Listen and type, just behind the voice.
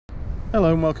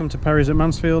Hello and welcome to Perry's at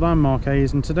Mansfield. I'm Mark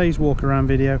Hayes and today's walk around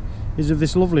video is of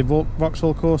this lovely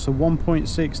Vauxhall Corsa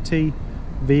 1.6T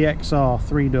VXR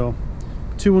 3-door,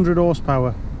 200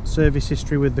 horsepower, service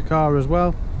history with the car as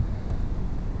well.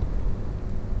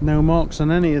 No marks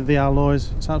on any of the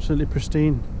alloys, it's absolutely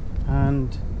pristine,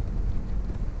 and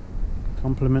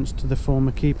compliments to the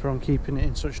former keeper on keeping it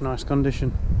in such nice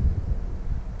condition.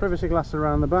 Privacy glass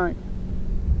around the back.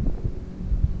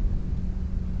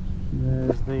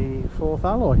 There's the fourth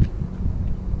alloy.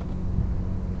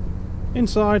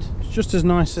 Inside, it's just as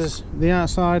nice as the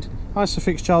outside.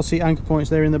 Isofix child seat anchor points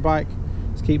there in the back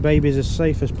to keep babies as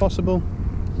safe as possible.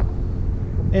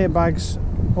 Airbags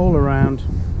all around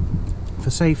for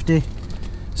safety.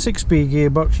 6-speed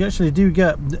gearbox. You actually do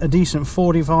get a decent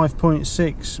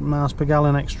 45.6 miles per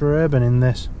gallon extra urban in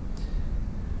this.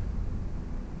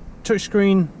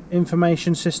 Touchscreen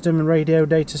information system and radio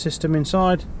data system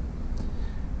inside.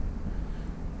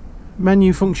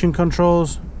 Menu function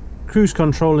controls, cruise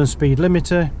control and speed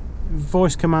limiter,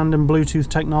 voice command and Bluetooth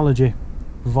technology,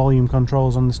 volume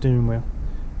controls on the steering wheel.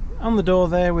 On the door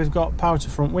there we've got power to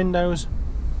front windows.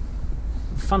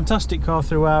 Fantastic car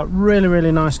throughout,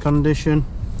 really nice condition.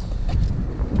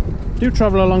 Do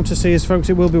travel along to see us folks,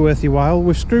 it will be worth your while.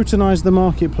 We've scrutinised the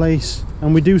marketplace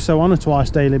and we do so on a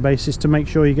twice daily basis to make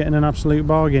sure you're getting an absolute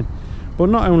bargain. But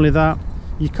not only that,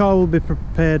 your car will be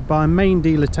prepared by main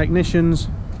dealer technicians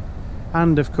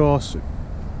and of course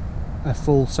a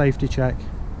full safety check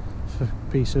for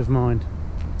peace of mind.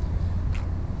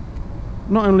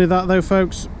 Not only that though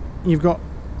folks, you've got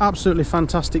absolutely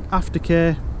fantastic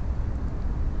aftercare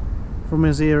from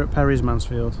us here at Perry's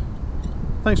Mansfield.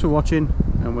 Thanks for watching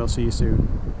and we'll see you soon.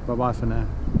 Bye bye for now.